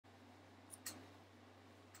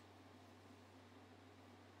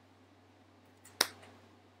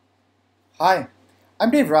Hi, I'm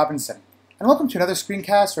Dave Robinson, and welcome to another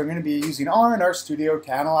screencast where I'm going to be using R in RStudio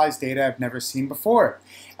to analyze data I've never seen before.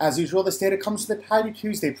 As usual, this data comes from the Tidy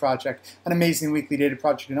Tuesday project, an amazing weekly data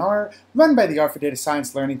project in R run by the R for Data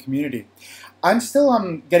Science learning community. I'm still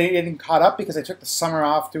getting caught up because I took the summer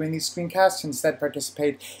off doing these screencasts and instead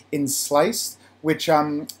participate in Sliced, which, if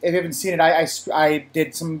you haven't seen it, I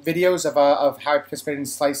did some videos of how I participated in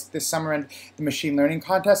Sliced this summer and the machine learning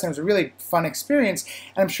contest, and it was a really fun experience.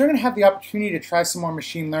 And I'm sure I'm going to have the opportunity to try some more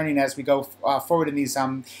machine learning as we go forward in these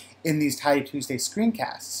Tidy Tuesday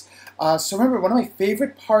screencasts. So remember, one of my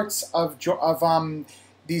favorite parts of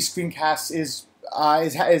these screencasts is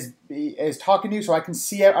talking to you, so I can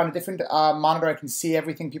see it on a different monitor. I can see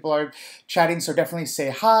everything people are chatting, so definitely say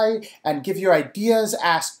hi and give your ideas,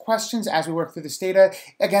 ask questions as we work through this data.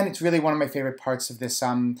 Again, it's really one of my favorite parts of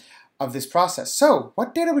this process. So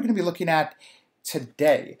what data are we going to be looking at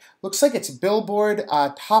today? Looks like it's Billboard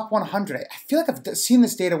Top 100. I feel like I've seen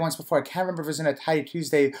this data once before. I can't remember if it was in a Tidy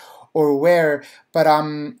Tuesday or where, but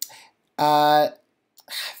I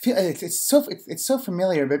feel it's so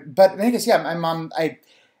familiar, but I guess yeah, I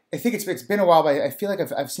think it's been a while, but I feel like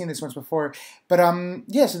I've seen this once before. But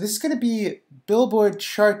yeah, so this is going to be Billboard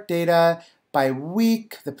chart data by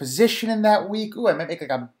week, the position in that week. Ooh, I might make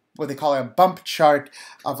like what they call a bump chart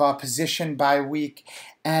of a position by week,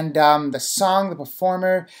 and the song, the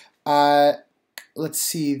performer. Let's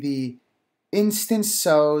see the instance,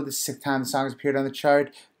 so the 6th time the song has appeared on the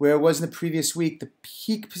chart, where it was in the previous week, the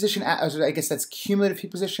peak position, I guess that's cumulative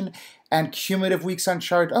peak position, and cumulative weeks on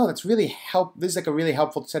chart. Oh, that's really this is like a really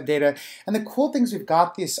helpful set of data. And the cool thing is we've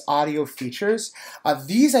got these audio features.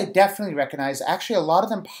 These I definitely recognize. Actually, a lot of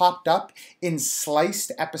them popped up in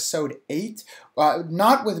Sliced episode 8,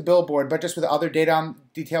 not with Billboard, but just with other data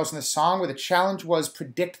details in the song, where the challenge was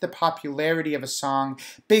predict the popularity of a song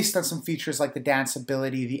based on some features like the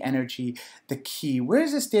danceability, the energy, the key. Where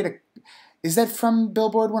is this data? Is that from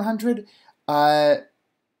Billboard 100?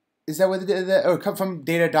 Is that where or come from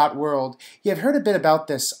data.world? Yeah, I've heard a bit about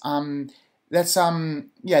this. That's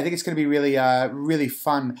yeah, I think it's going to be really really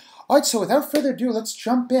fun. All right, so without further ado, let's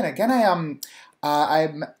jump in. Again,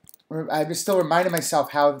 I'm still reminding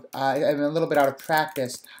myself how I'm a little bit out of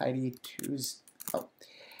practice. Tidy Tuesday.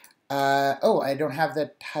 Oh, I don't have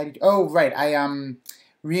the Tidy. Oh, right. I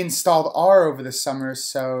reinstalled R over the summer,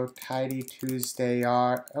 so Tidy Tuesday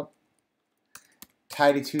R. Oh,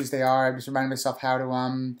 Tidy Tuesday R. I'm just reminding myself how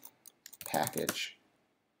to package.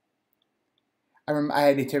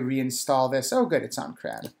 I need to reinstall this. Oh, good, it's on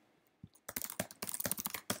CRAN.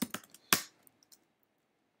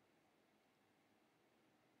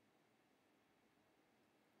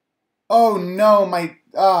 Oh no,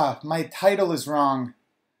 my title is wrong.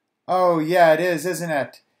 Oh yeah, it is, isn't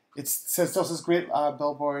it? It still says great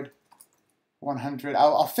Billboard 100.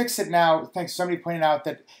 I'll fix it now. Thanks. Somebody pointed out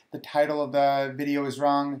that the title of the video is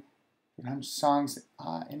wrong. 100 songs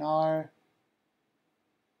in R.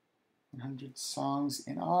 100 songs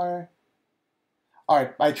in R. All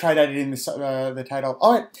right, I tried editing the title.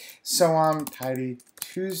 All right, so Tidy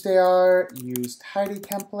Tuesday R. Use Tidy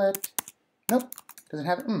template. Nope, doesn't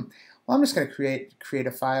have it. Well, I'm just gonna create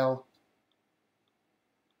a file.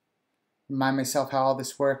 Remind myself how all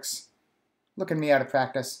this works. Look at me out of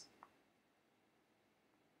practice.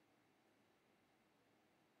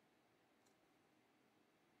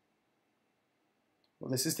 Well,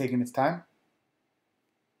 this is taking its time.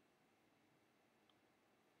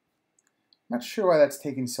 Not sure why that's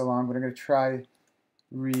taking so long, but I'm going to try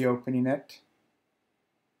reopening it.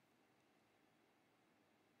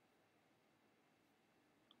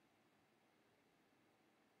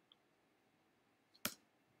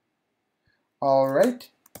 All right,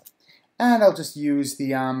 and I'll just use the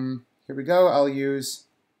here we go. I'll use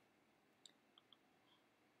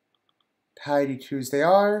Tidy Tuesday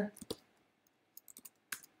R.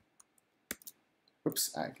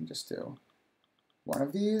 Oops, I can just do one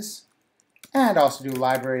of these. And also do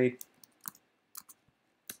library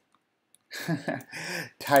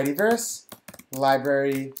tidyverse,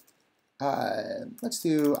 library, let's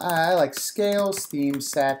do, I like scales, theme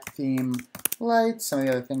set, theme light, some of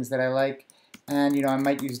the other things that I like. And you know, I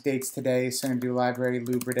might use dates today, so I'm going to do library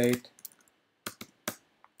lubridate.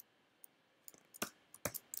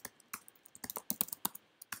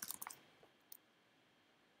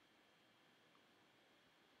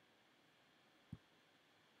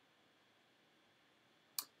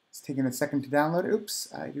 Taking a second to download.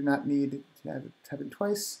 Oops, I do not need to have it type it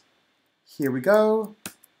twice. Here we go.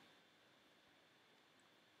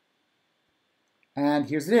 And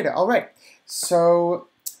here's the data. All right, so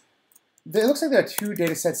it looks like there are 2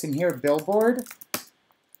 data sets in here, Billboard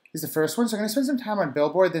is the first one. So I'm going to spend some time on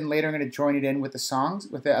Billboard, then later I'm going to join it in with the songs,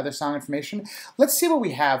 with the other song information. Let's see what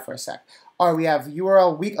we have for a sec. All right, we have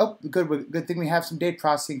URL week. Oh, good thing we have some date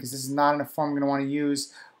processing because this is not in a form I'm going to want to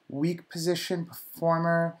use. Week position,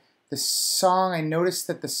 performer, the song. I noticed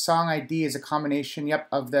that the song ID is a combination, yep,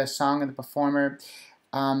 of the song and the performer.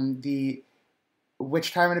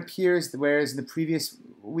 Which time it appears, where is the previous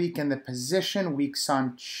week, and the position, weeks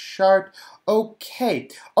on chart. Okay,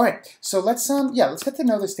 all right. So let's get to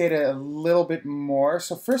know this data a little bit more.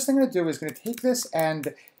 So first thing I'm going to do is going to take this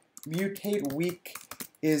and mutate week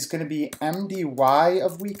is going to be MDY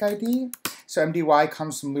of week ID. So MDY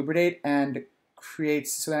comes from Lubridate and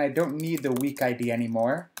creates, so then I don't need the week ID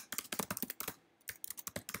anymore.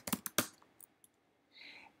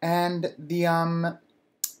 And the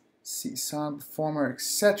see song, performer,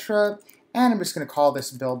 etc. And I'm just going to call this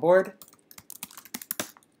Billboard.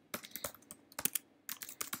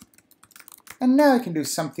 And now I can do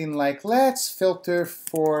something like, let's filter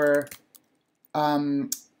for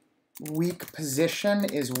week position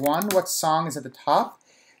is 1. What song is at the top?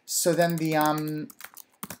 So then the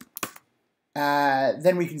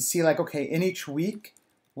then we can see like, okay, in each week,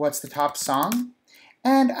 what's the top song?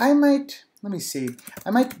 And I might, let me see, I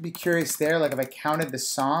might be curious there, like if I counted the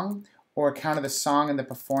song or counted the song and the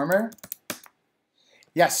performer.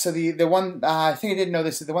 Yes, so the one, I think I didn't know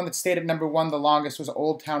this, the one that stayed at #1 the longest was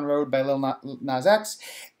Old Town Road by Lil Nas X,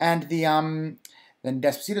 and the then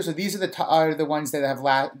Despacito. So these are the ones that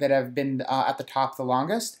have been at the top the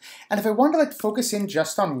longest. And if I wanted to like focus in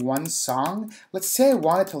just on one song, let's say I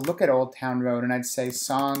wanted to look at Old Town Road, and I'd say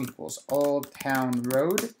song equals Old Town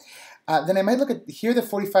Road. Then I might look at here the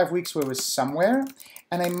 45 weeks where it was somewhere,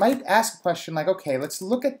 and I might ask a question like, okay, let's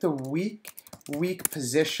look at the week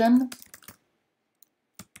position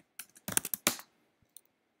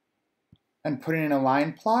and put it in a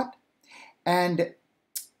line plot. And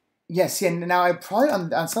yes, and now I probably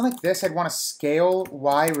on something like this I'd want to scale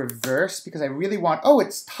Y reverse because I really want, oh,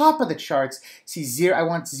 it's top of the charts. See, 0, I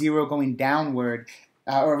want 0 going downward,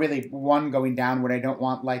 or really 1 going downward. I don't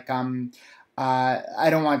want like I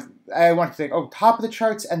want to think, oh, top of the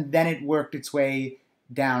charts, and then it worked its way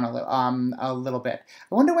down a little bit.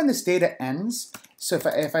 I wonder when this data ends. So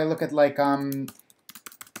if I look at like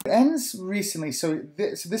it ends recently. So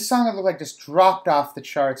this song it looked like just dropped off the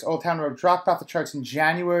charts. Old Town Road dropped off the charts in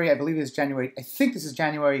January. I believe it was January. I think this is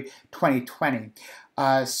January 2020.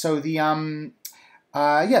 So the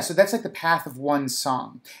yeah, so that's like the path of one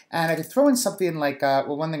song, and I could throw in something like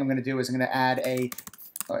well, one thing I'm going to do is I'm going to add a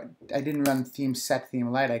I didn't run theme set theme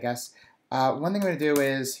light, I guess. One thing I'm going to do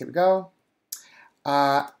is, here we go,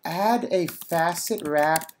 add a facet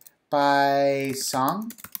wrap by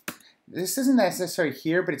song. This isn't necessary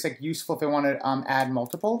here, but it's like useful if I want to add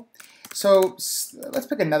multiple. So let's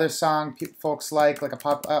pick another song folks like a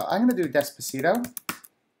pop. I'm going to do Despacito.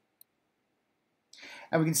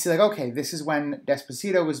 And we can see like, okay, this is when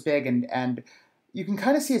Despacito was big, and you can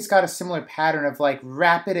kind of see it's got a similar pattern of like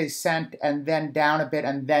rapid ascent and then down a bit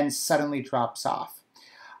and then suddenly drops off.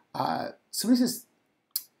 Somebody says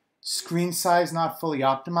screen size not fully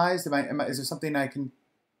optimized. Is there something I can?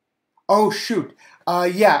 Oh shoot!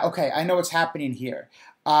 Yeah, okay, I know what's happening here.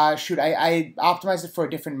 Shoot, I optimized it for a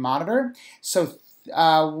different monitor. So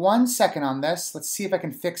 1 second on this. Let's see if I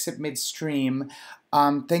can fix it midstream.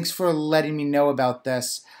 Thanks for letting me know about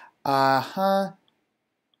this. 1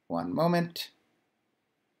 moment.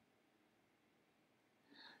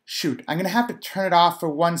 Shoot, I'm going to have to turn it off for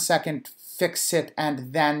 1 second, fix it,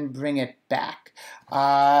 and then bring it back.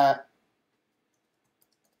 Oh,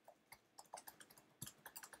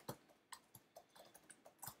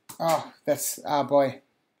 that's, boy,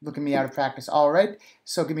 looking me out of practice. All right,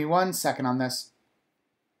 so give me 1 second on this.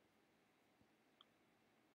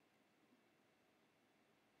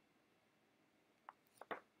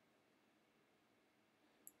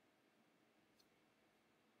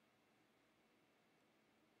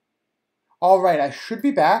 All right, I should be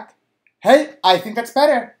back. Hey, I think that's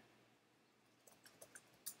better.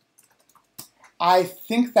 I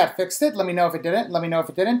think that fixed it. Let me know if it didn't. Let me know if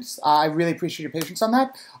it didn't. I really appreciate your patience on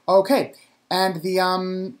that. Okay, and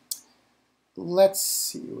the, let's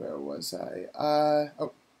see, where was I?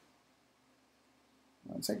 Oh,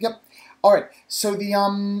 1 second, yep. All right, so the,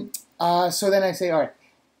 so then I say, all right,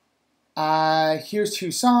 here's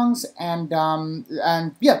 2 songs, and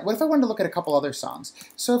yeah, what if I wanted to look at a couple other songs?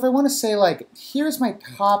 So if I want to say like, here's my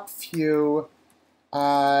top few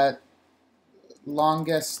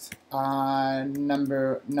longest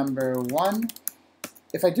number 1.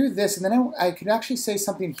 If I do this, and then I could actually say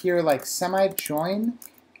something here like semi-join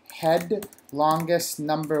head longest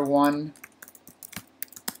number 1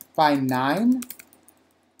 by 9.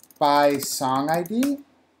 by song ID.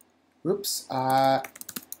 Oops.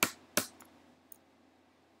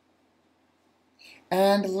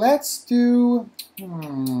 And let's do,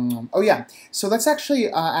 oh yeah, so let's actually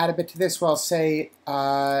add a bit to this where I'll say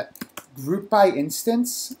group by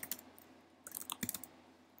instance,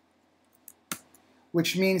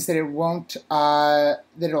 which means that it won't, that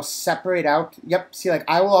it'll separate out. Yep, see, like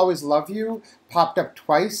I Will Always Love You popped up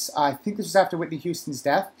twice. I think this was after Whitney Houston's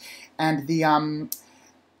death. And the, and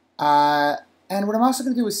what I'm also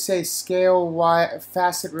going to do is say scale Y,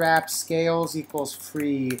 facet wrap scales equals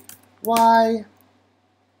free Y.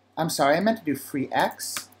 I'm sorry, I meant to do free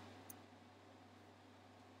X.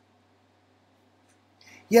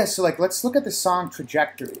 Yeah, so like let's look at the song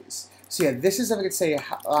trajectories. So yeah, this is, if I could say,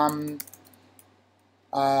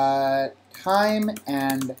 time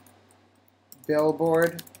and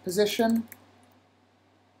Billboard position.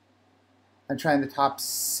 I'm trying the top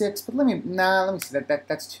 6, but let me see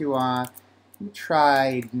that's too. Let me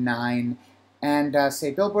try 9 and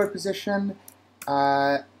say Billboard position.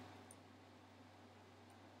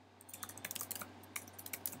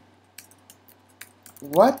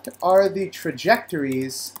 What are the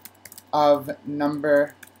trajectories of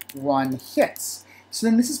 #1 hits? So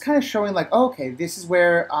then this is kind of showing like, oh, okay, this is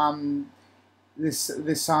where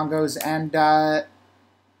this song goes, and here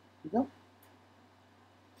we go.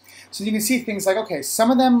 So you can see things like, okay, some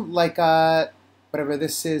of them like whatever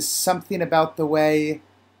this is, something about the way,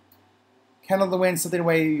 Candle in the Wind, something the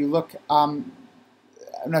way you look. I'm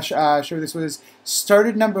not sure what this was.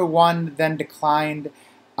 Started #1, then declined.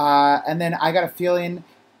 And then I Got a Feeling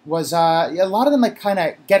was a lot of them like kind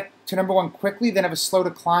of get to #1 quickly, then have a slow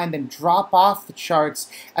decline, then drop off the charts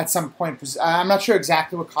at some point. I'm not sure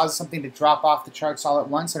exactly what causes something to drop off the charts all at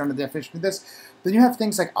once. I don't know the definition of this. But then you have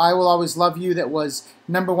things like I Will Always Love You that was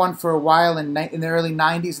 #1 for a while in the early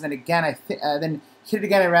 90s, and then again then hit it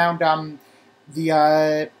again around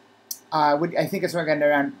I think it's again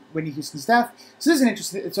around Whitney Houston's death. So this is an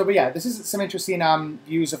interesting. So but yeah, this is some interesting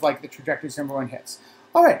views of like the trajectories #1 hits.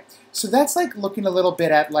 All right, so that's like looking a little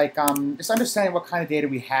bit at like just understanding what kind of data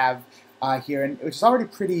we have here, and which is already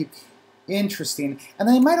pretty interesting. And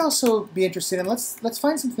then you might also be interested in let's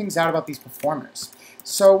find some things out about these performers.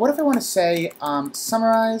 So what if I want to say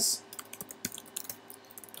summarize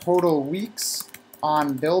total weeks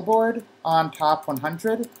on Billboard on top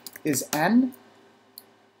 100 is N,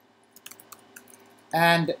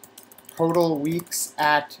 and total weeks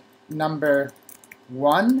at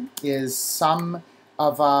 #1 is sum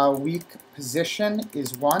of week position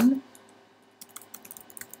is 1.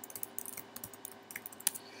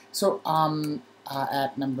 So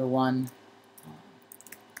at #1.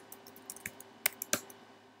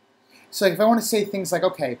 So like if I want to say things like,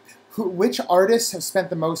 okay, which artists have spent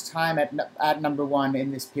the most time at #1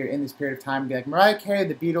 in this period of time? Be like Mariah Carey,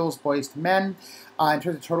 The Beatles, Boyz II Men, in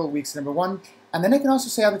terms of total weeks at #1. And then I can also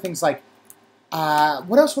say other things like,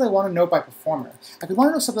 what else would I want to know by performer? I could want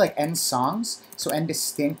to know something like N songs, so N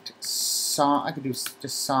distinct song. I could do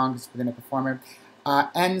just songs within a performer.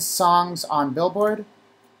 N songs on Billboard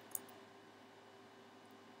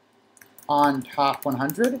on top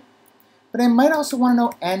 100. But I might also want to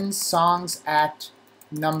know N songs at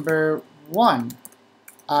 #1.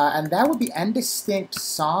 And that would be N distinct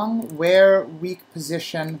song where week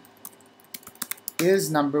position is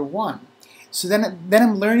 #1. So then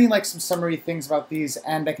I'm learning like some summary things about these,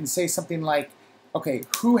 and I can say something like, okay,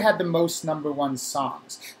 who had the most #1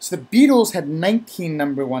 songs? So the Beatles had 19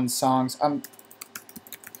 #1 songs. Let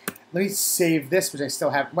me save this, which I still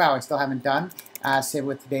haven't done. Save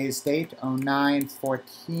with today's date,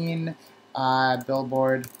 09/14,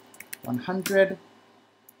 Billboard 100.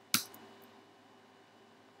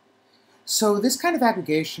 So this kind of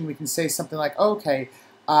aggregation, we can say something like, okay,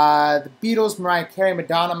 the Beatles, Mariah Carey,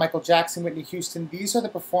 Madonna, Michael Jackson, Whitney Houston, these are the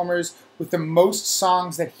performers with the most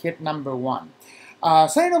songs that hit #1.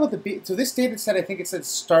 So I know what so this data set, I think it said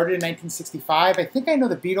started in 1965. I think I know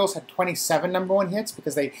the Beatles had 27 #1 hits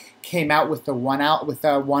because they came out with the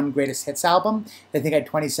one greatest hits album. I think I had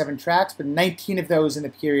 27 tracks, but 19 of those in the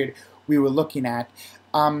period we were looking at.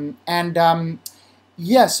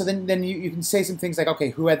 Yeah, so then you can say some things like,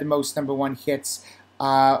 okay, who had the most #1 hits?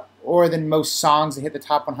 Or the most songs that hit the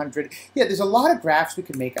top 100. Yeah, there's a lot of graphs we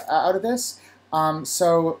could make out of this.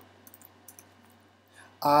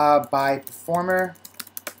 By performer,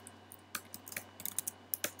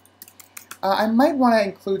 I might want to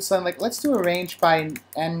include something like, let's do a range by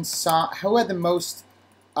N song. Who had the most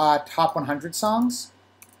top 100 songs?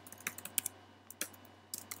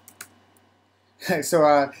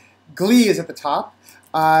 So Glee is at the top.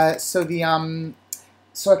 So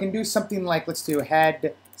I can do something like, let's do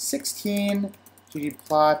head 16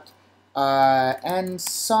 ggplot, and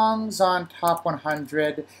songs on top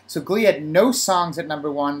 100. So Glee had no songs at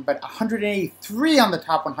number 1, but 183 on the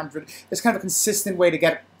top 100. It's kind of a consistent way to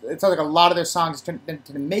get, it sounds like a lot of their songs didn't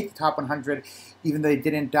make the top 100, even though they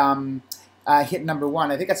didn't hit number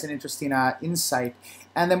 1. I think that's an interesting insight.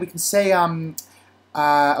 And then we can say, oh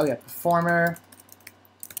yeah, performer,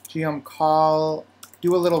 geom call,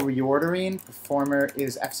 do a little reordering. Performer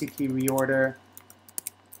is fct reorder.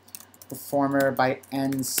 Performer by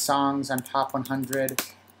n songs on top 100,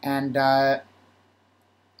 and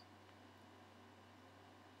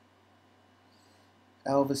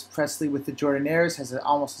Elvis Presley with the Jordanaires has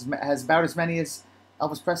about as many as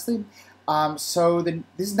Elvis Presley. So this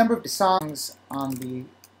is the number of songs on the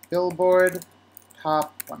Billboard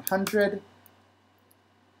top 100,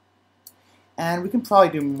 and we can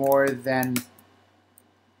probably do more than.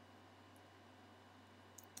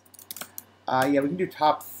 Yeah, we can do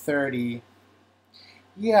top 30.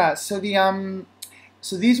 Yeah, so the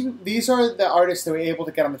so these are the artists that were able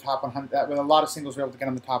to get on the top 100. With a lot of singles, were able to get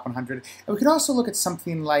on the top 100. And we could also look at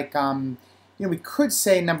something like, you know, we could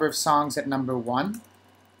say number of songs at number 1.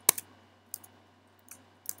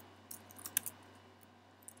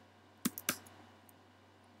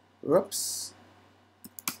 Whoops.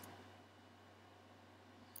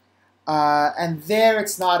 And there,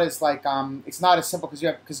 it's not as like it's not as simple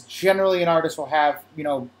because generally an artist will have, you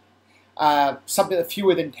know, something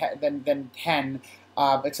fewer than 10,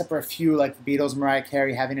 except for a few like the Beatles, Mariah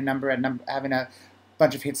Carey having having a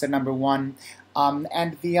bunch of hits at number 1,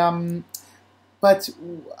 and the but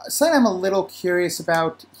something I'm a little curious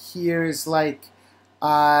about here is like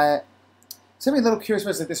something I'm a little curious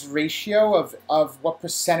about is like this ratio of what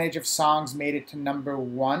percentage of songs made it to number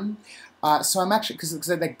 1. So I'm actually,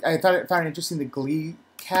 because I found it interesting, the Glee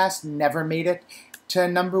cast never made it to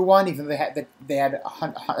number 1, even though they had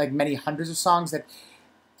like many hundreds of songs that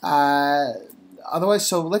otherwise.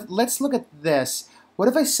 So let's look at this. What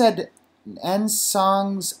if I said n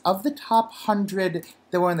songs of the top 100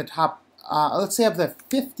 that were in the top? Let's say of the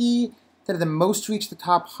 50 that are the most reached the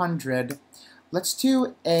top 100. Let's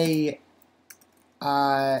do a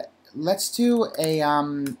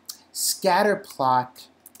scatter plot.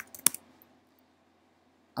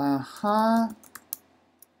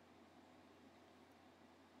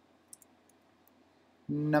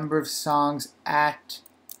 Number of songs at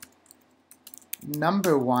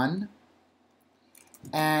number 1,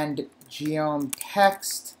 and geom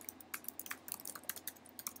text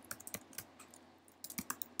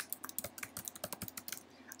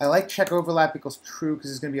I like check overlap equals true because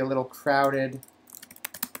it's going to be a little crowded.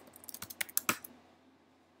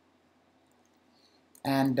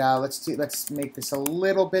 And let's make this look a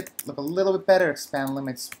little bit better. Expand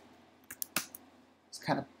limits. Let's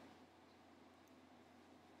kind of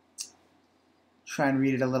try and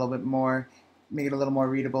read it a little bit more, make it a little more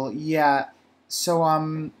readable. Yeah.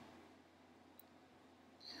 So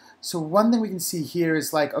so one thing we can see here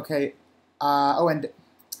is like, okay, oh, and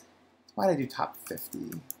why did I do top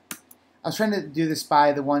 50? I was trying to do this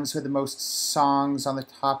by the ones who had the most songs on the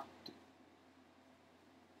top.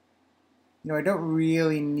 You know, I don't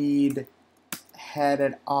really need head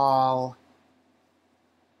at all.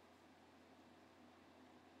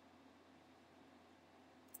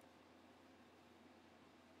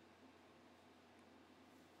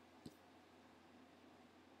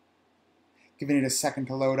 Giving it a second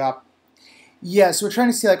to load up. Yeah, so we're trying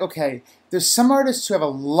to see, like, okay, there's some artists who have a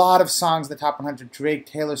lot of songs in the top 100, Drake,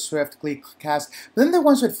 Taylor Swift, Glee cast, but then there are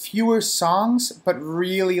ones with fewer songs, but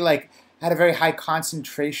really, like, had a very high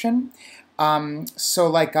concentration. So,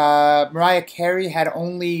 like, Mariah Carey had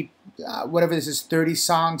only, whatever this is, 30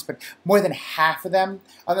 songs, but more than half of them,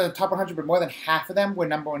 other than the top 100, but more than half of them were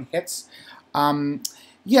 #1 hits.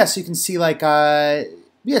 Yeah, so you can see, like,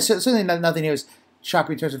 yeah, so certainly nothing here is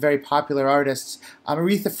shocking in terms of very popular artists.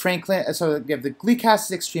 Aretha Franklin, so you have the Glee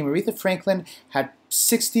cast is extreme. Aretha Franklin had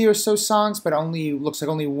 60 or so songs, but only looks like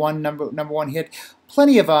only one number 1 hit.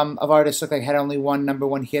 Plenty of artists look like had only one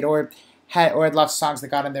 #1 hit, or had lots of songs that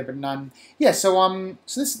got in there but none. Yeah, so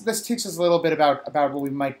so this teaches us a little bit about what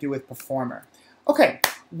we might do with performer. Okay,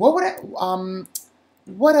 what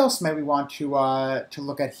else might we want to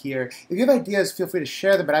look at here? If you have ideas, feel free to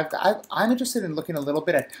share them. But I'm interested in looking a little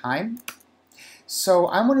bit at time. So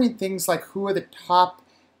I'm wondering things like who is the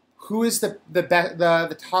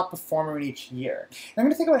top performer in each year. And I'm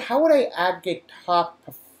going to think about how would I aggregate top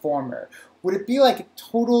performer. Would it be like a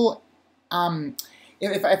total?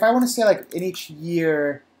 If I want to say like in each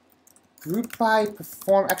year, group by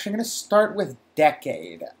perform. Actually, I'm going to start with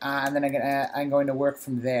decade, and then I'm going to work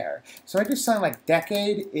from there. So I do something like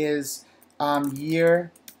decade is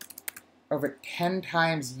year over 10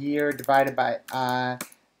 times year divided by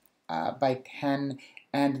 10,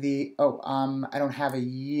 and the, I don't have a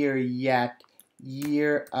year yet,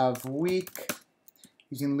 year of week,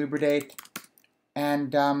 using Lubridate,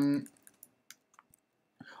 and,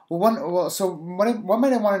 so what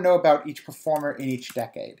might I want to know about each performer in each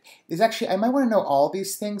decade? Is actually, I might want to know all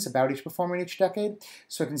these things about each performer in each decade,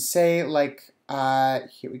 so I can say, like,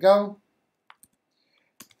 here we go.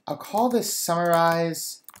 I'll call this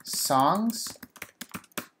summarize songs,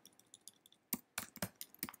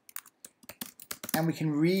 and we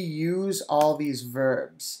can reuse all these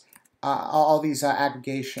verbs, all these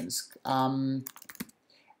aggregations. And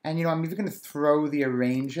you know, I'm even going to throw the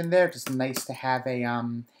arrange in there. Just nice to have a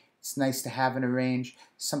it's nice to have an arrange.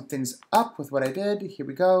 Something's up with what I did. Here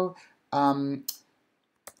we go.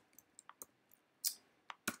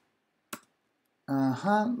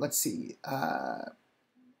 Let's see.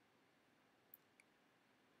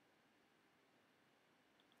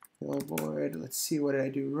 Billboard. Let's see, what did I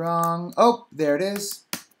do wrong? Oh, there it is.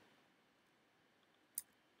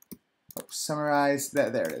 Oh, summarize. There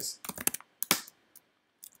it is.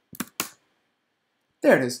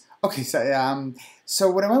 There it is. Okay,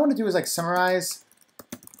 so what I might want to do is like summarize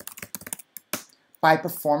by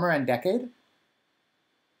performer and decade.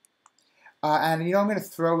 And you know, I'm going to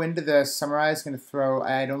throw into the summarize, going to throw,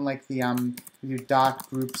 I don't like the do dot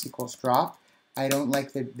groups equals drop. I don't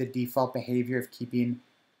like the default behavior of keeping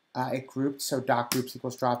it grouped, so dot groups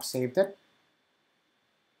equals drop saved it.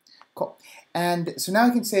 Cool. And so now I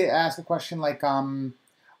can say, ask a question like, so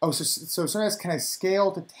summarize, can I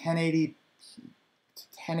scale to 1080p?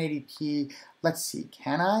 Let's see,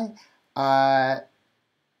 can I?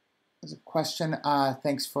 There's a question,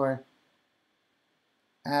 thanks for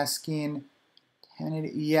asking.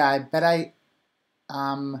 1080, yeah, I bet I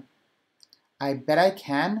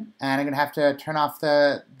can, and I'm gonna have to turn off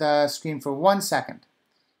the screen for 1 second.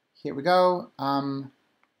 Here we go. 1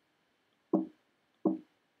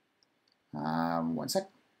 sec.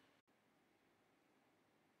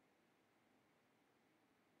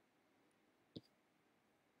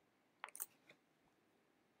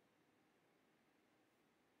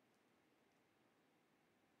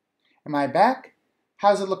 Am I back?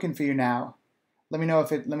 How's it looking for you now? Let me know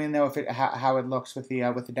how it looks with the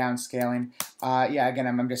downscaling. Yeah, again,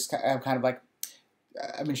 I'm kind of like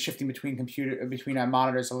I've been shifting between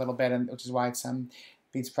monitors a little bit, and which is why it's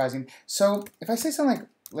being surprising. So if I say something like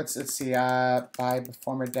let's see, by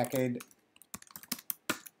performer decade.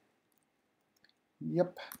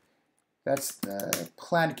 Yep, that's the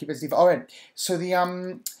plan to keep it default. All right. So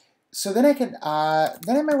the so then I can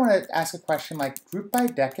then I might want to ask a question like group by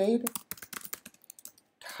decade.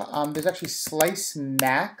 There's actually slice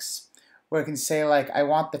max, where I can say like I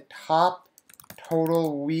want the top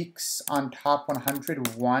total weeks on top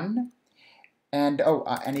 101, and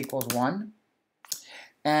n equals 1.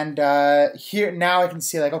 And here now I can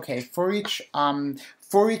see like, okay, for each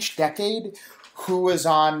decade, who was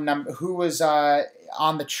on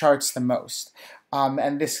the charts the most,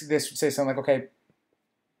 and this would say something like, okay,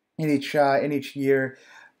 in each year,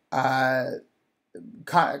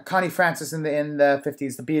 Connie Francis in the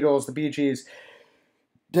 50s, the Beatles, the Bee Gees,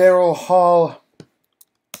 Daryl Hall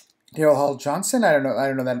Johnson. I don't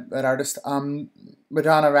know that artist.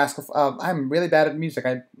 Madonna, Rascal. I'm really bad at music.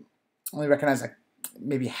 I only recognize like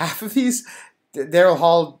maybe half of these. Daryl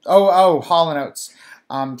Hall. Hall and Oates.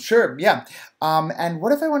 Sure, yeah. And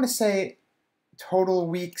what if I want to say total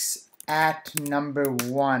weeks at number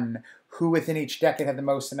 1? Who within each decade had the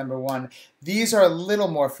most at number 1? These are a little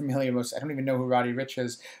more familiar. I don't even know who Roddy Ricch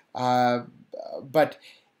is. But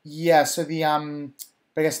yeah, so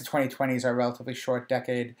but I guess the 2020s are a relatively short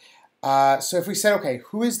decade. So if we said, okay,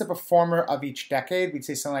 who is the performer of each decade? We'd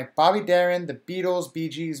say something like Bobby Darin, the Beatles, Bee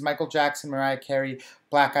Gees, Michael Jackson, Mariah Carey,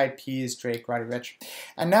 Black Eyed Peas, Drake, Roddy Ricch.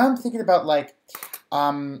 And now I'm thinking about like,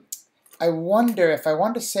 I wonder if I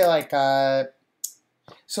want to say like,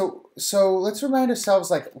 so let's remind ourselves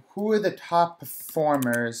like, who are the top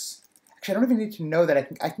performers? Actually, I don't even need to know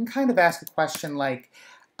that. I can kind of ask a question like,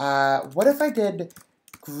 what if I did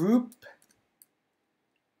group?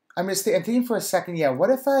 I'm thinking for a second. Yeah, what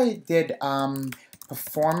if I did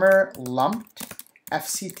performer lumped,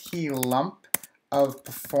 FCT lump of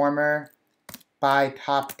performer by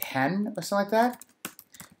top 10 or something like that?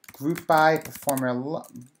 Group by performer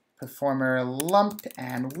lumped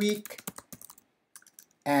and week.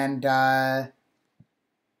 And now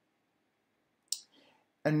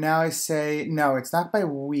I say, no, it's not by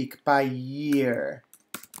week, by year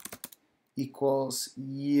equals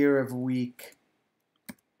year of week.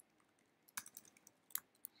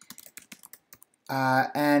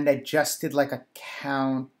 And I just did like a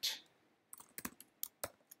count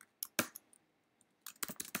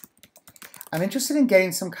I'm interested in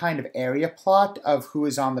getting some kind of area plot of who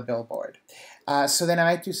is on the Billboard. So then I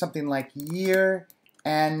might do something like year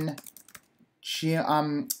and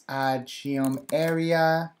geom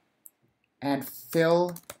area and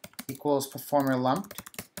fill equals performer lumped.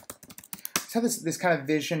 So this kind of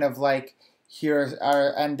vision of like here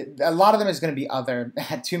are, and a lot of them is going to be other.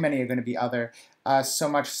 Too many are going to be other. So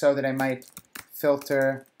much so that I might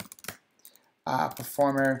filter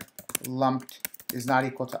performer lumped is not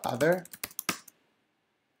equal to other.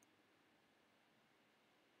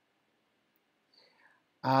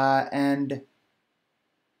 And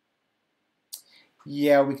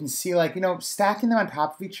yeah, we can see like, you know, stacking them on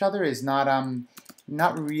top of each other is not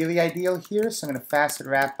really ideal here. So I'm going to facet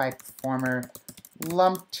wrap by performer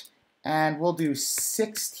lumped, and we'll do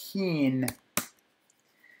 16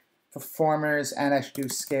 performers, and I should do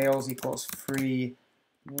scales equals free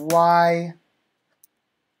y.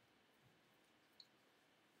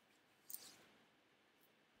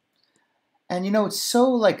 And you know, it's so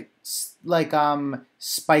like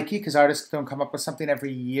spiky because artists don't come up with something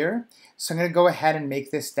every year. So I'm gonna go ahead and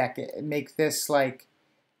make this like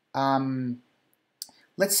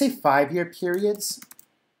let's say 5-year periods.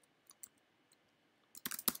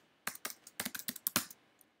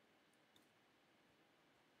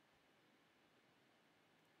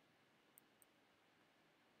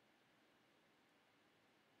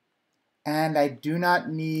 And I do not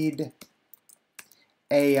need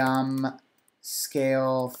a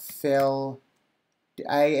scale fill.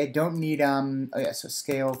 I don't need oh yeah, so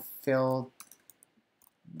scale fill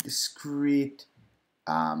discrete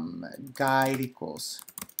guide equals.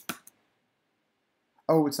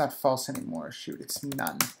 Oh, it's not false anymore. Shoot, it's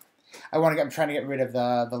none. I'm trying to get rid of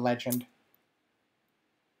the legend.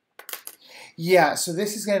 Yeah, so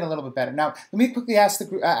this is getting a little bit better. Now, let me quickly ask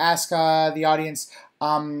the audience.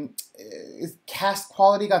 Cast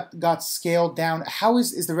quality got scaled down. How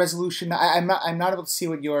is the resolution? I'm not able to see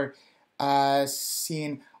what you're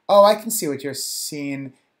seeing. Oh, I can see what you're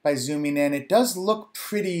seeing by zooming in. It does look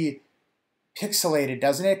pretty pixelated,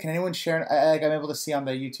 doesn't it? Can anyone share? Like I'm able to see on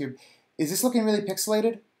the YouTube. Is this looking really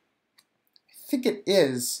pixelated? I think it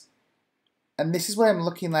is. And this is what I'm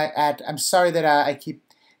looking like at. I'm sorry that I keep.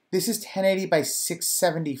 This is 1080 by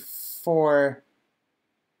 674.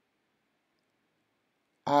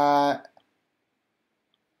 I'm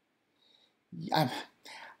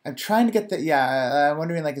trying to get the, I'm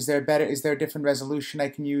wondering like, is there a different resolution I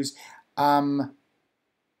can use? It's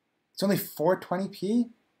only 420p?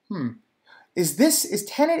 Is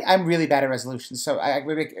 1080, I'm really bad at resolution, so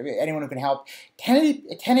anyone who can help.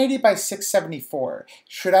 1080 by 674,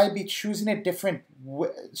 should I be choosing a different,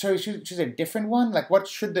 choose a different one? Like what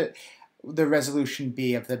should the resolution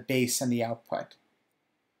be of the base and the output?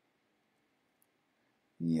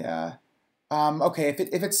 Yeah. Okay,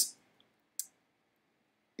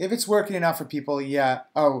 if it's working enough for people, yeah.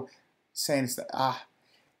 Oh, saying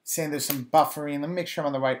there's some buffering. Let me make sure I'm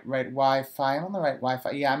on the right Wi-Fi. I'm on the right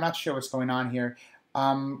Wi-Fi. Yeah, I'm not sure what's going on here.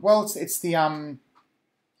 Well, it's the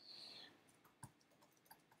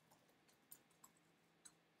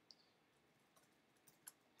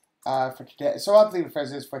for today. So I'll leave it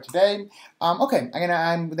as is for today. Okay,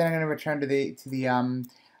 I'm gonna return to the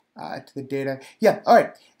data. Yeah. All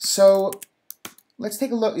right. So let's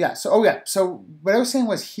take a look. Yeah. So So what I was saying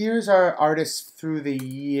was, here's our artists through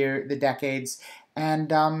the decades,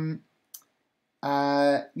 and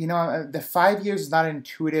you know, the 5 years is not an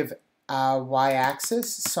intuitive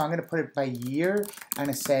y-axis, so I'm going to put it by year. I'm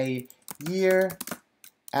going to say year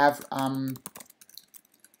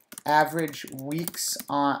average week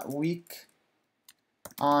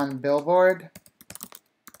on Billboard.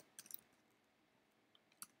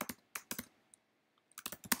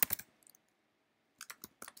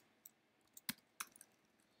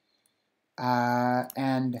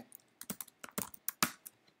 And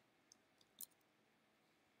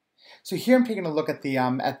so here I'm taking a look at the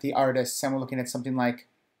artists, and we're looking at something like,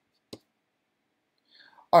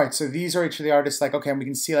 all right, so these are each of the artists, like, okay, and we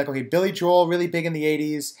can see like, okay, Billy Joel really big in the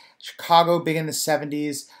 80s, Chicago big in the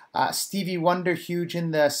 70s, Stevie Wonder huge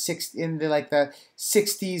in the 60s,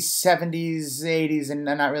 70s, 80s, and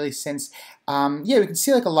not really since. Yeah, we can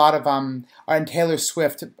see like a lot of and Taylor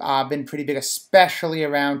Swift been pretty big, especially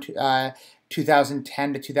around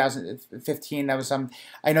 2010 to 2015. That was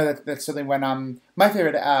I know that's something when my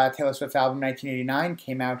favorite Taylor Swift album, 1989,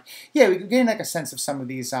 came out. Yeah, we could gain like a sense of some of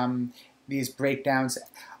these breakdowns.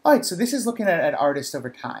 All right, so this is looking at artists over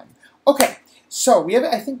time. Okay, so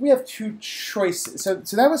I think we have two choices. So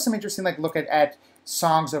that was some interesting like look at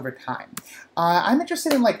songs over time. I'm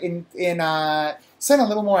interested in something a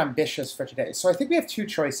little more ambitious for today. So I think we have two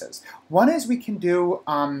choices. One is we can do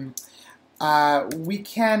we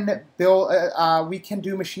can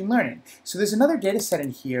do machine learning. So there's another data set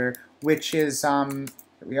in here, which is here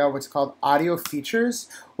we go, what's called audio features,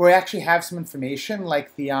 where we actually have some information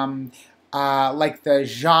like the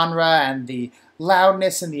genre and the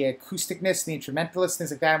loudness and the acousticness, the instrumentalist, things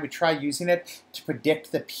like that, and we try using it to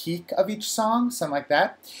predict the peak of each song, something like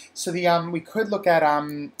that. So the we could look at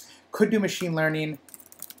could do machine learning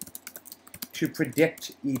to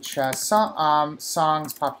predict each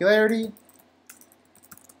song's popularity,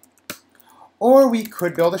 or we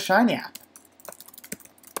could build a Shiny app.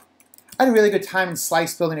 I had a really good time in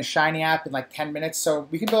Slice building a Shiny app in like 10 minutes, so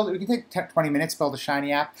we can take 20 minutes to build a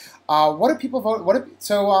Shiny app. What do people vote? What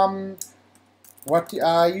do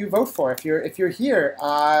you vote for if you're here?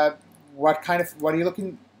 What are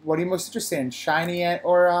you most interested in, Shiny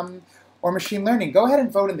or machine learning? Go ahead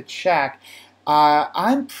and vote in the chat.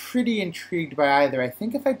 I'm pretty intrigued by either. I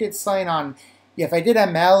think if I did something on, if I did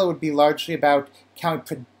ML, it would be largely about can we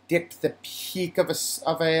predict the peak of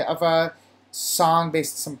a song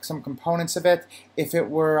based on some components of it. If it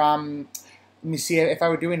were, let me see, if I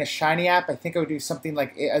were doing a Shiny app, I think I would do something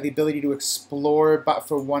like the ability to explore but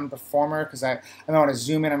for one performer, because I want to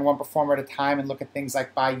zoom in on one performer at a time and look at things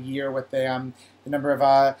like by year, what the number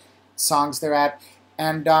of songs they're at.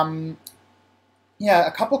 And yeah,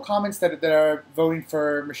 a couple comments that are voting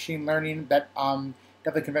for machine learning that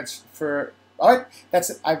definitely convinced for. All right,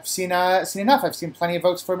 I've seen enough. I've seen plenty of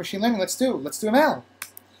votes for machine learning. Let's do ML.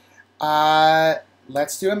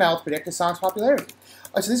 Let's do ML to predict a song's popularity.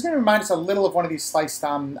 So this is going to remind us a little of one of these sliced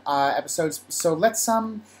episodes. So let's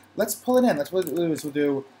pull it in. What we'll do is we'll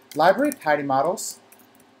do library tidy models.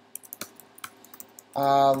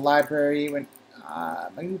 Library when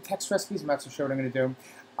I'm going to do text recipes. I'm not so sure what I'm going to do.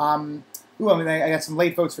 I got some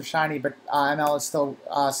late votes for Shiny, but ML is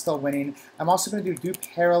still winning. I'm also going to do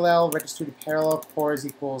parallel, register to parallel cores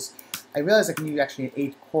equals. I realize I can use actually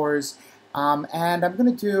 8 cores. And I'm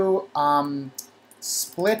going to do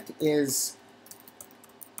split is.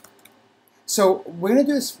 So we're going to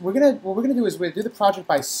do this. What we're going to do is we're going to do the project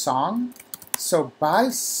by song. So by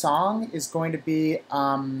song is going to be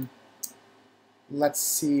let's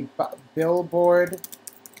see, Billboard.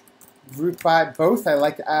 Group by both. I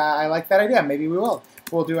like that idea. Maybe we will.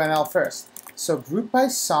 We'll do ML first. So group by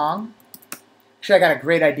song. Actually, I got a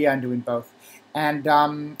great idea on doing both. And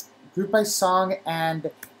group by song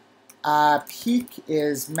and peak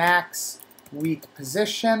is max, week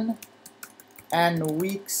position, and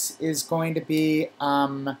weeks is going to be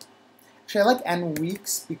actually I like n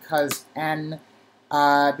weeks because n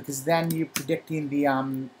because then you're predicting the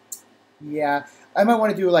yeah. I might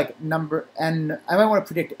want to do like number n. I might want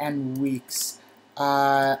to predict n weeks,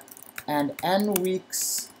 and n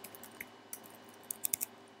weeks.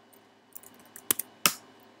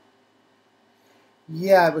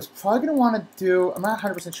 Yeah, I was probably going to want to do. I'm not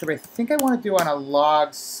 100% sure, but I think I want to do on a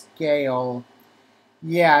log scale.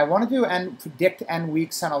 Yeah, I want to do predict n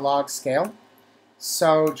weeks on a log scale.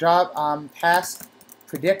 So task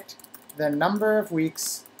predict the number of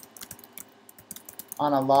weeks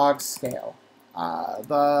on a log scale.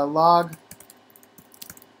 The log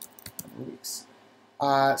weeks. So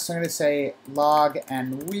I'm going to say log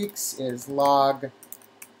n weeks is log.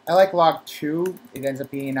 I like log 2. It ends up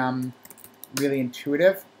being really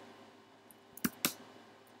intuitive.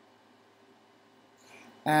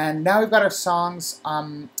 And now we've got our songs.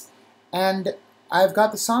 And I've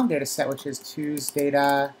got the song data set, which is Two's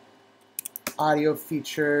data, audio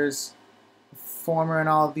features, former, and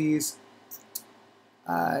all of these.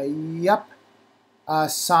 Yep.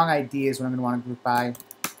 Song ID is what I'm going to want to group by.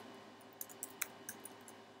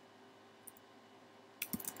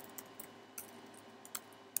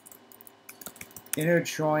 Inner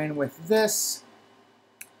join with this.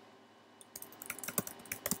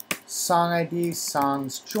 Song ID,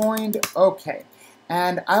 songs joined. Okay.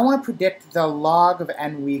 And I want to predict the log of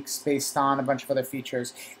n weeks based on a bunch of other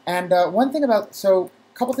features. And a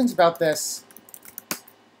couple things about this.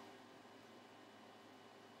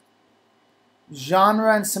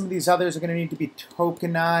 Genre and some of these others are going to need to be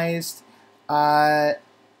tokenized. And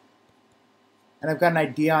I've got an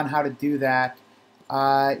idea on how to do that.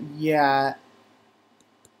 Yeah.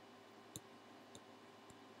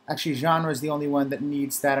 Actually, genre is the only one that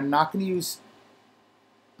needs that. I'm not going to use...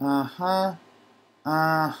 Yeah.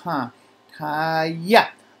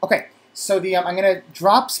 Okay. So I'm going to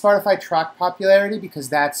drop Spotify track popularity because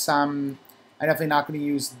that's... I'm definitely not going to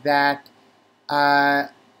use that.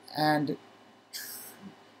 And...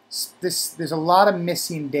 there's a lot of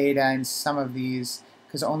missing data in some of these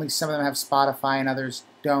because only some of them have Spotify and others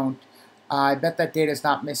don't. I bet that data is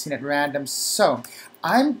not missing at random. So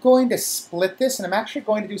I'm going to split this, and I'm actually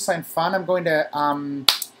going to do something fun. I'm going to,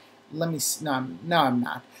 let me, no, I'm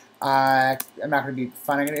not. I'm not going to be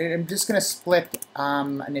fun. I'm just going to split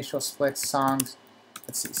initial split songs.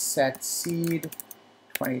 Let's see, set seed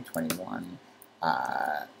 2021.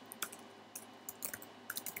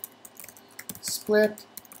 Split,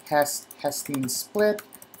 testing split.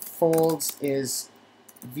 Folds is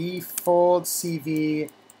v fold CV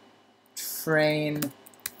train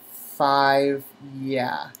 5.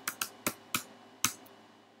 Yeah.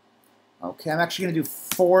 Okay, I'm actually going to do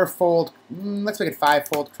 4-fold. Let's make it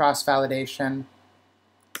 5-fold cross validation.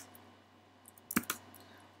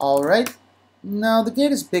 All right. No, the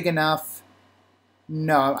data is big enough.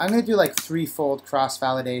 No, I'm going to do like 3-fold cross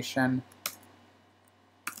validation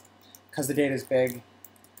because the data is big.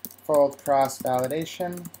 Fold cross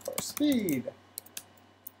validation for speed.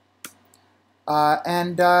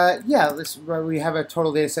 Yeah, we have a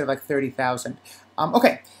total data set of like 30,000.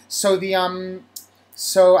 Okay, so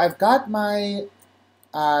so I've got my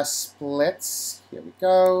splits. Here we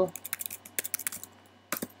go.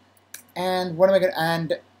 And what am I going to,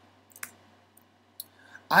 and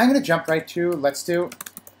I'm going to jump right to, let's do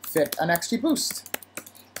fit an XG boost.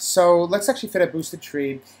 So let's actually fit a boosted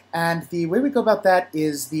tree. And the way we go about that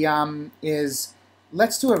is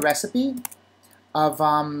let's do a recipe of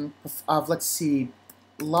let's see,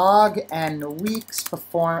 log and weeks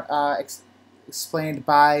explained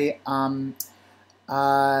by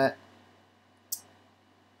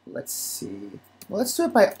let's see. Well, let's do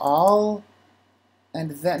it by all,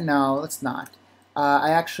 and then no, let's not.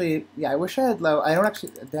 I wish I had low. I don't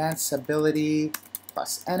actually advance ability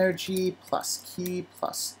plus energy plus key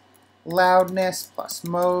plus loudness plus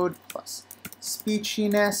mode plus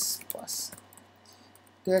speechiness plus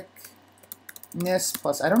thickness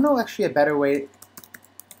plus, I don't know actually a better way,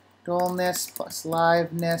 dullness plus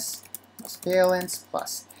liveness plus valence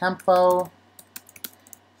plus tempo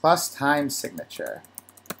plus time signature.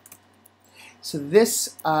 So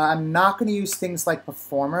this, I'm not going to use things like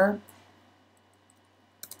performer,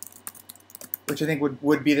 which I think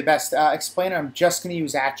would be the best explainer. I'm just going to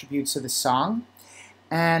use attributes of the song.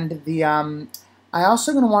 And I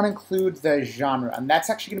also going to want to include the genre, and that's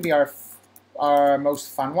actually going to be our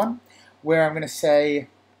most fun one, where I'm going to say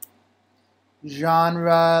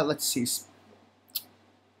genre, let's see,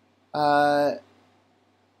 that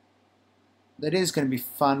is going to be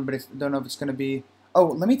fun, but I don't know if it's going to be, oh,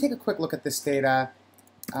 let me take a quick look at this data.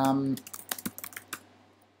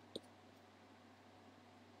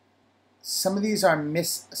 Some of these are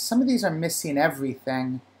missing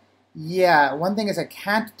everything. Yeah, one thing is I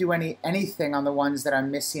can't do anything on the ones that are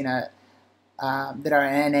missing that are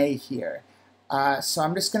NA here. So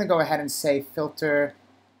I'm just going to go ahead and say filter.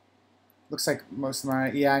 Looks like most of them are.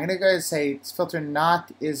 Yeah, I'm going to go ahead and say filter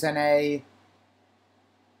not is NA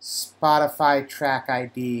Spotify track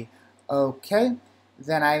ID. Okay,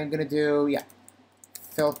 then I'm going to do, yeah,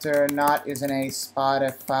 filter not is NA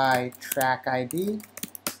Spotify track ID.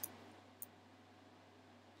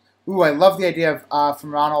 Ooh, I love the idea of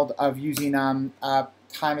from Ronald of using time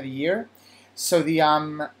of the year. So the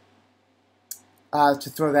to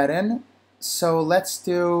throw that in. So let's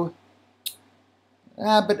do.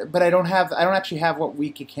 But I don't actually have what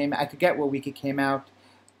week it came. I could get what week it came out.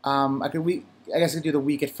 I guess I could do the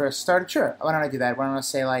week it first started. Sure. Why don't I do that? Why don't I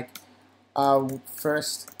say like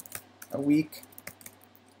first a week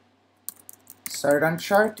started on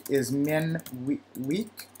chart is min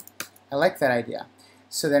week. I like that idea.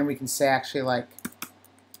 So then we can say actually like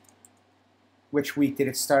which week did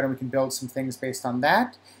it start, and we can build some things based on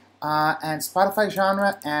that. And Spotify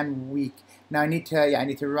genre and week. Now I need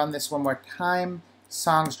to run this one more time.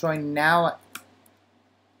 Songs join now.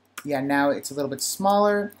 Yeah, now it's a little bit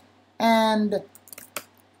smaller. And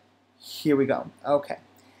here we go. Okay.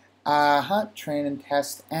 Train and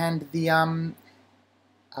test. And the all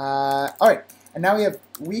right. And now we have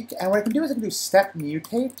week. And what I can do is I can do step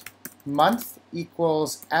mutate. Month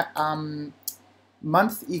equals like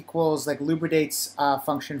lubridate's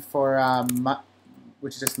function for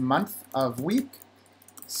which is just month of week.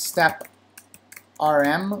 Step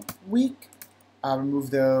RM week. Remove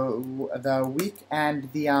the week and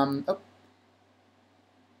the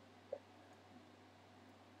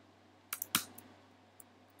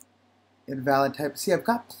invalid type. See, I've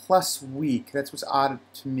got plus week. That's what's odd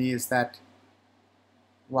to me, is that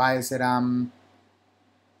why is it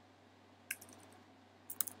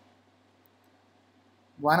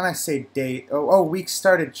why don't I say date? Oh, week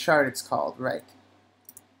started chart it's called, right.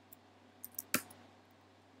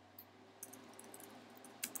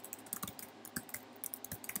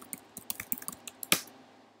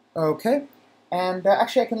 Okay, and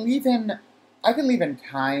actually I can leave in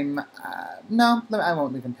time. No, I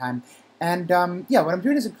won't leave in time. And yeah, what I'm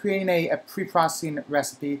doing is I'm creating a pre-processing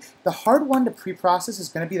recipe. The hard one to pre-process is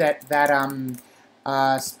going to be that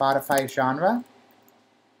Spotify genre.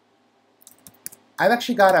 I've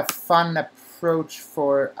actually got a fun approach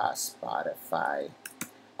for Spotify.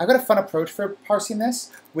 I've got a fun approach for parsing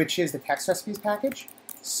this, which is the text recipes package.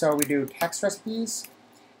 So we do text recipes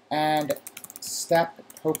and step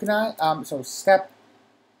tokenize. So step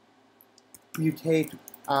mutate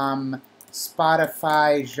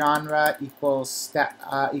Spotify genre equals step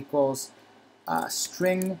equals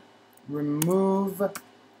string remove.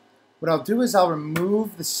 What I'll do is I'll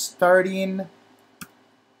remove the starting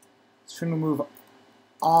string remove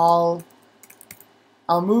all.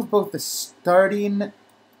 I'll move both the starting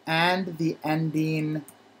and the ending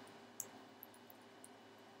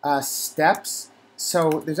steps.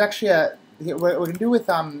 So there's actually what we can do with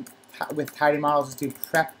tidy models is do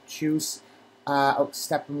prep juice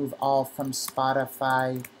step remove all from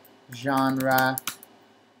Spotify genre,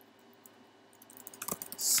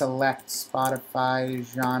 select Spotify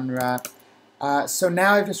genre. So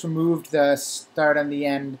now I've just removed the start and the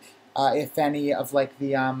end, if any, of like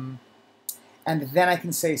the and then I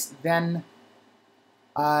can say then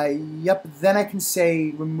then I can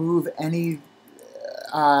say remove any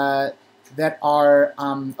that are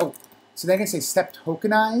so then I can say step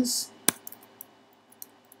tokenize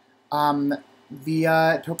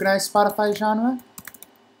the tokenized Spotify genre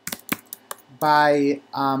by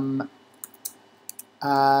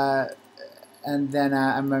and then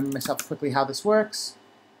I'm reminding myself quickly how this works.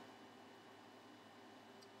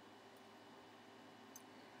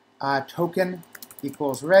 Token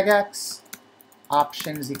equals regex,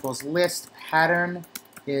 options equals list, pattern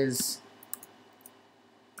is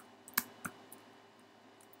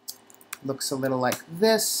looks a little like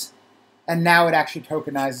this, and now it actually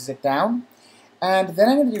tokenizes it down. And then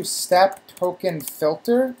I'm going to do step token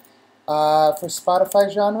filter for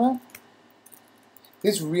Spotify genre.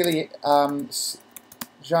 This really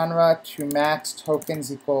genre to max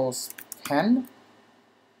tokens equals 10.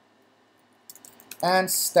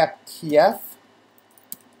 And step TF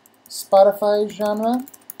Spotify genre.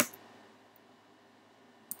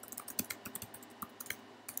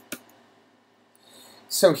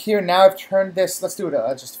 So here now I've turned this, let's do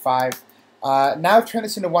it just 5. Now I've turned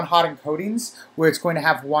this into one hot encodings where it's going to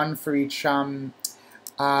have one for each, if I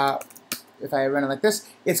run it like this,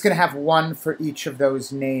 it's going to have one for each of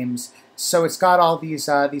those names. So it's got all these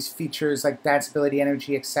features like danceability,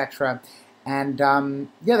 energy, etc. And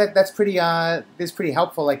yeah, that's pretty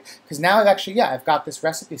helpful. Like because now I've got this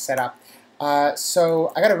recipe set up.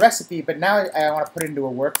 So I got a recipe, but now I want to put it into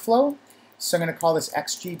a workflow. So I'm going to call this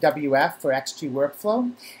XGWF for XG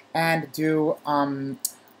workflow, and do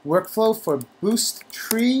workflow for boost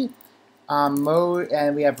tree mode,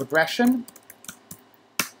 and we have regression.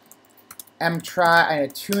 Try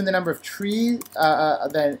and tune the number of trees,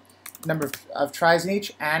 the number of tries in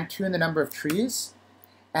each, and tune the number of trees.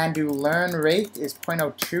 And do learn rate is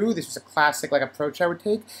 0.02. This was a classic approach I would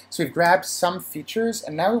take. So we've grabbed some features,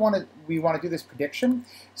 and now we want to do this prediction.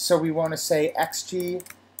 So we want to say XGWF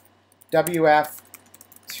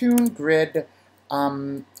tune grid.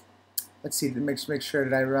 Let's see. Make sure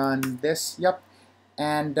that I run this. Yep.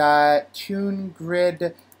 And tune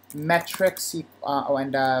grid metrics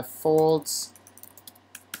and folds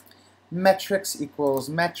metrics equals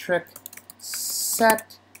metric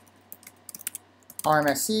set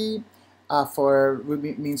RMSE for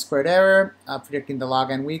mean squared error, predicting the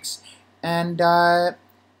log n weeks. And I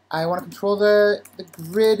want to control the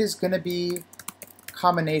grid is going to be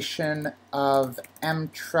combination of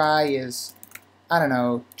mtry is, I don't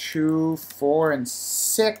know, 2, 4, and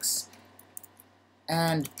 6.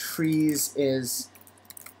 And trees is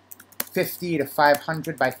 50 to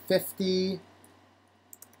 500 by 50.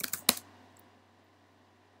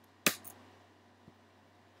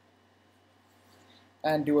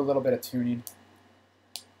 And do a little bit of tuning.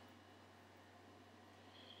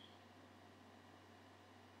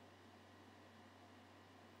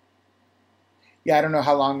 Yeah, I don't know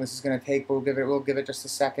how long this is going to take, but we'll give it just a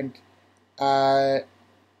second. So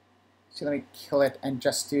let me kill it and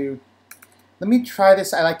just do. Let me try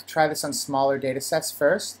this. I like to try this on smaller data sets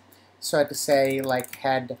first. So I have to say like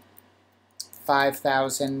head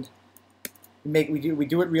 5,000. We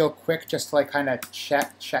do it real quick just to like kind of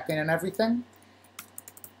check in and everything.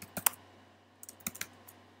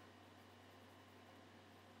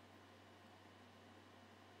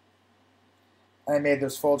 I made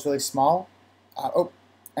those folds really small.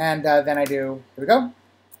 And then I do, here we go.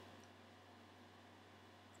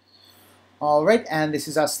 All right, and this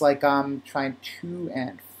is us like trying 2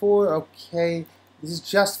 and 4. Okay, this is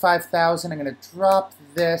just 5,000. I'm gonna drop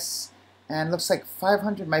this, and it looks like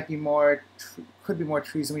 500 might be more, could be more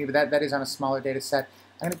trees than me, but that is on a smaller data set.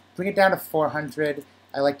 I'm gonna bring it down to 400.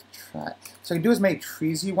 I like to try, so you can do as many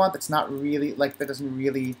trees you want. That's not really like that doesn't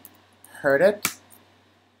really hurt it.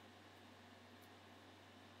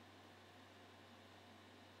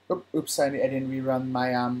 Oops, I didn't rerun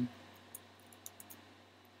my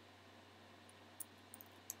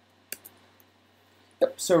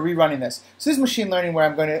Yep, so rerunning this. So this is machine learning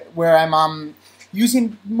where I'm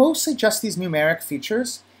using mostly just these numeric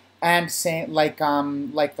features and saying like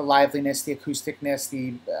the liveliness, the acousticness,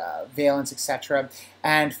 the valence, etc.,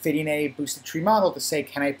 and fitting a boosted tree model to say,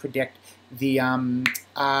 can I predict the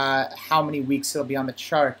how many weeks it'll be on the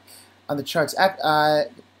charts. All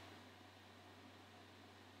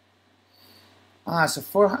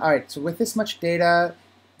right, so with this much data,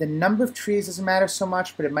 the number of trees doesn't matter so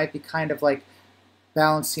much, but it might be kind of like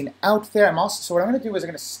balancing out there. So what I'm going to do is I'm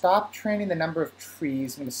going to stop training the number of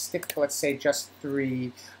trees. I'm going to stick to, let's say, just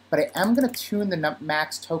 3. But I am going to tune the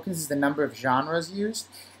max tokens as the number of genres used,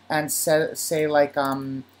 and say like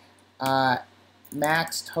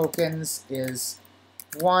max tokens is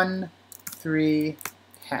 1, 3,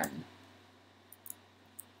 10.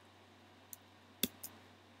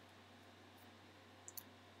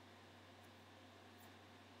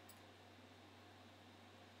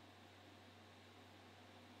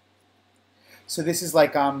 So this is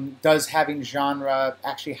like, does having genre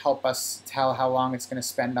actually help us tell how long it's going to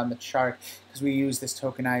spend on the chart? Because we use this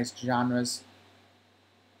tokenized genres.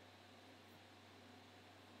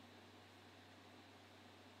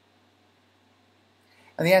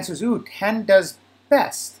 And the answer is, 10 does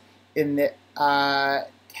best. In the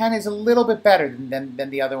 10 is a little bit better than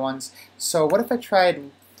the other ones. So what if I tried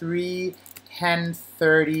 3, 10,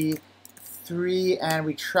 30, 3, and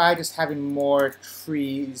we try just having more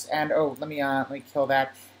trees. And let me kill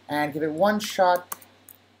that and give it one shot,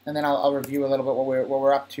 and then I'll review a little bit what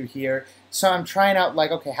we're up to here. So I'm trying out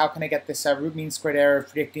like, okay, how can I get this root mean squared error of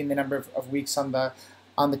predicting the number of weeks on the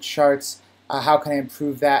charts? How can I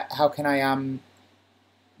improve that? How can I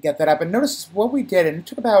get that up? And notice what we did, and it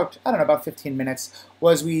took about, I don't know, about 15 minutes,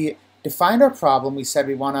 was we defined our problem. We said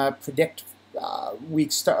we want to predict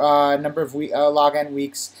number of log n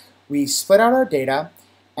weeks. We split out our data,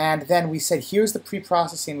 and then we said, here's the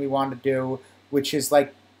pre-processing we want to do, which is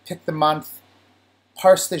like pick the month,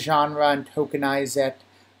 parse the genre, and tokenize it.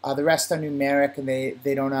 The rest are numeric, and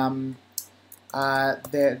they don't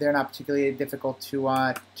they're not particularly difficult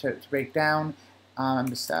to break down. I'm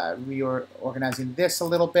just reorganizing this a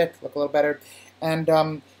little bit, look a little better, and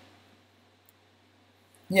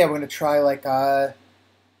yeah, we're gonna try like we're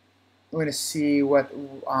gonna see what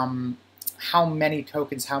how many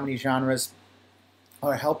tokens, how many genres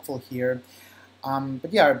are helpful here.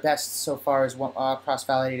 But yeah, our best so far is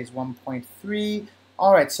cross-validate is 1.3.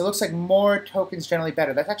 All right, so it looks like more tokens generally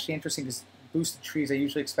better. That's actually interesting because boosted trees, I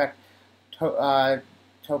usually expect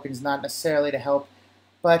tokens not necessarily to help,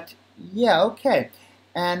 but yeah, okay.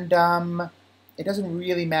 And it doesn't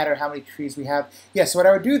really matter how many trees we have. Yeah, so what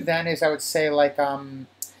I would do then is I would say like, oh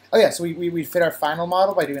yeah, so we fit our final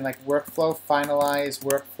model by doing like workflow, finalize,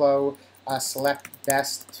 workflow, select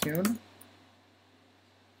best tune,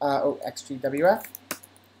 XGWF,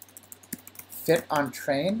 fit on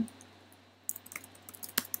train,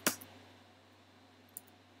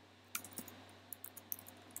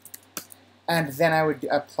 and then I would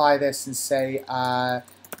apply this and say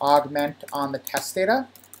augment on the test data,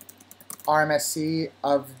 RMSE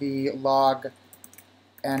of the log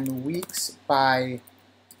n weeks by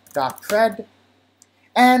 .pred,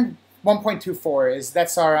 and 1.24 is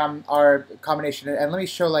our combination. And let me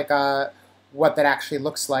show like what that actually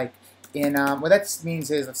looks like. In what that means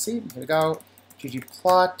is, let's see, here we go,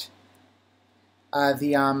 ggplot.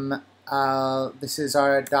 This is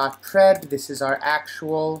our .pred. This is our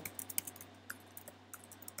actual.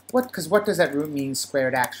 Because what does that root mean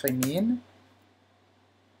squared actually mean?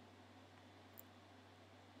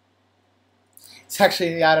 It's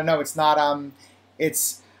actually, I don't know. It's not.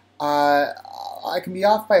 It's. I can be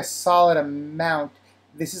off by a solid amount.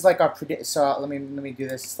 This is like our predict. So let me do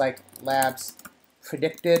this. It's like labs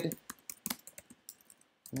predicted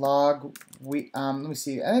log week. Let me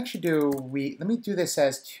see. I actually do week. Let me do this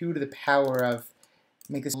as 2 to the power of.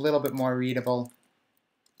 Make this a little bit more readable.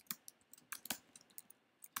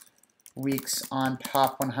 Weeks on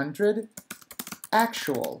top 100.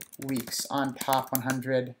 Actual weeks on top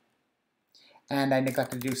 100. And I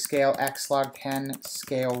neglected to do scale x log 10,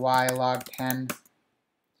 scale y log 10.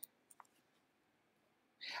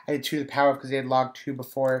 I did 2 to the power because they had log 2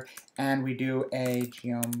 before, and we do a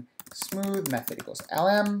geom smooth method equals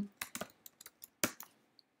lm.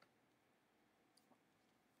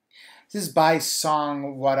 This is by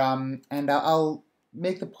song what and I'll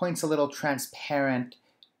make the points a little transparent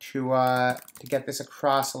to get this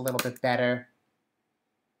across a little bit better.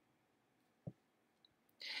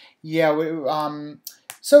 Yeah,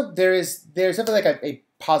 so there's definitely like a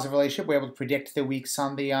positive relationship. We're able to predict the weeks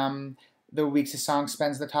on the weeks a song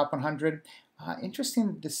spends in the top 100.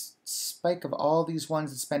 Interesting, this spike of all these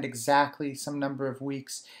ones that spend exactly some number of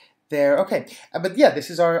weeks there. Okay, but yeah, this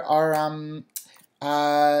is our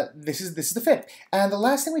this is the fit. And the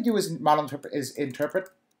last thing we do is model interpret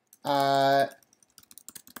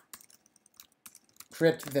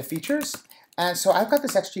print the features. And so I've got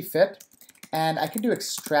this XG fit, and I can do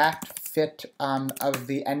extract fit of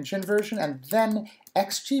the engine version, and then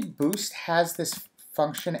XG boost has this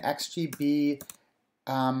function XGB.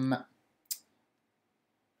 I'm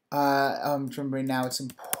remembering now it's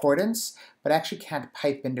importance, but I actually can't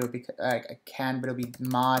pipe into it because I can, but it'll be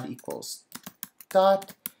mod equals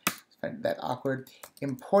dot. Find that awkward.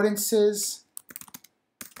 Importances.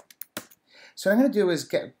 So what I'm going to do is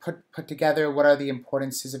put together what are the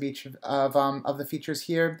importances of each of the features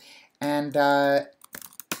here, and that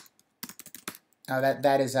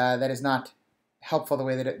is not helpful the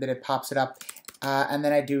way that it pops it up. And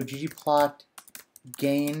then I do ggplot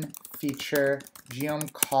gain feature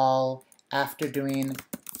geom call after doing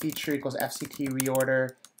feature equals fct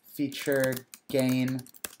reorder feature gain.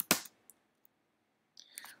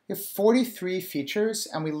 We have 43 features,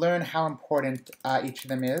 and we learn how important each of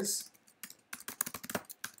them is.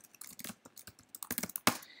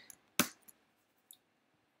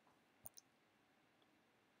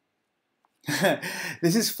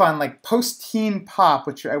 This is fun, like post-teen pop,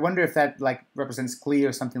 which I wonder if that like represents Glee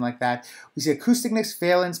or something like that. We see acousticness,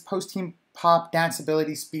 valence, post-teen pop,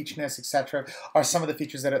 danceability, speechness, etc. are some of the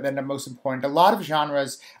features that are most important. A lot of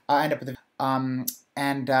genres end up with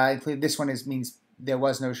including this one means there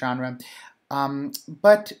was no genre.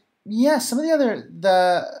 But yeah, some of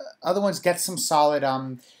the other ones get some solid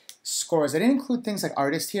scores. I didn't include things like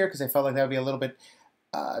artist here because I felt like that would be a little bit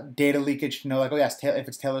data leakage to know, like, oh yes, if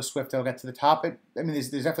it's Taylor Swift, it'll get to the top. I mean, there's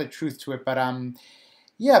definitely truth to it, but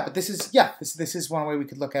yeah, but this is one way we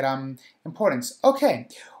could look at importance. Okay,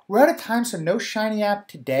 we're out of time, so no Shiny app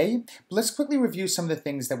today. But let's quickly review some of the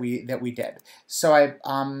things that we did. So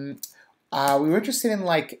we were interested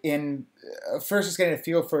in first just getting a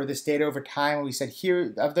feel for this data over time. We said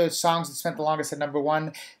here of those songs that spent the longest at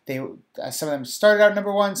 #1, they some of them started out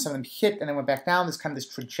 #1, some of them hit and then went back down. There's kind of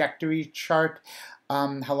this trajectory chart.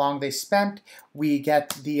 How long they spent. We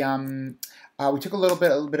get the we took a little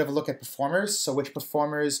bit of a look at performers. So which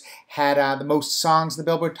performers had the most songs in the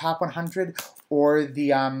Billboard Top 100, or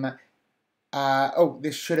the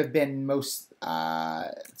this should have been most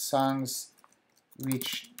songs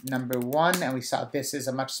reach #1, and we saw this is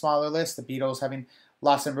a much smaller list. The Beatles having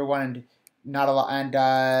lost #1 and not a lot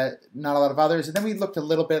of others. And then we looked a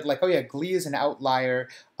little bit like, oh yeah, Glee is an outlier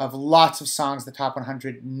of lots of songs in the top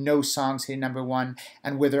 100, no songs hitting #1,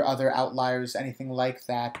 and were there other outliers, anything like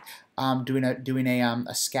that? Doing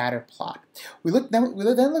a scatter plot. We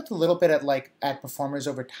then looked a little bit at performers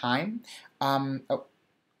over time.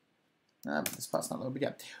 This plot's not low, but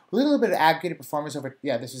yeah. We looked a little bit at aggregated performers over,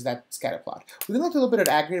 yeah, this is that scatter plot. We then looked a little bit at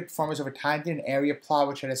aggregated performers over time, did an area plot,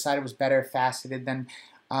 which I decided was better faceted than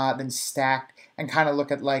stacked, and kind of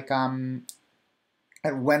look at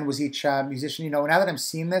at when was each musician. You know, now that I'm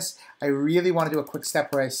seeing this, I really want to do a quick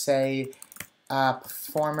step where I say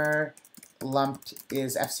performer lumped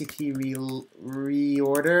is FCT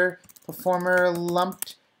reorder performer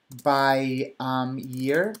lumped by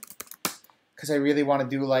year, because I really want to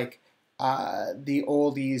do the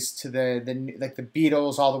oldies to the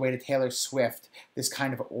Beatles all the way to Taylor Swift, this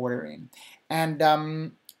kind of ordering. And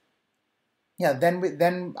yeah,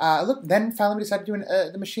 then finally we decided to do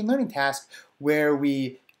the machine learning task where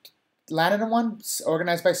we landed on one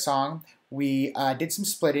organized by song. We did some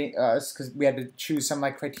splitting because we had to choose some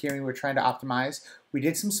criteria we were trying to optimize. We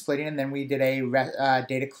did some splitting, and then we did a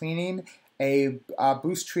data cleaning, a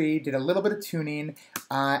boost tree, did a little bit of tuning,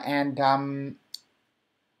 and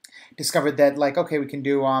discovered that okay, we can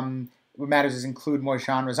do what matters is include more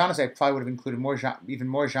genres. Honestly, I probably would have included even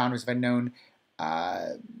more genres if I'd known.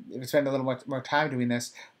 If I spend a little more time doing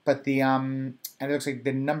this, but and it looks like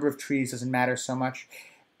the number of trees doesn't matter so much,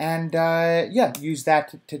 and yeah, use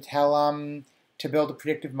that to tell to build a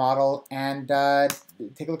predictive model and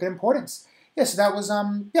take a look at importance. Yeah, so that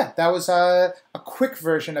was a quick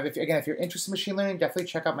version of, if you're interested in machine learning, definitely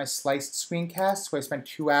check out my sliced screencasts where I spent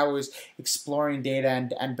 2 hours exploring data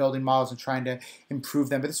and building models and trying to improve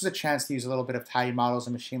them. But this was a chance to use a little bit of tidy models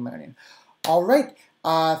and machine learning. All right,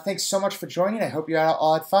 thanks so much for joining. I hope you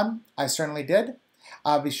all had fun. I certainly did.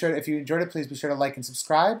 Be sure, if you enjoyed it, please be sure to like and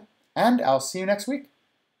subscribe, and I'll see you next week.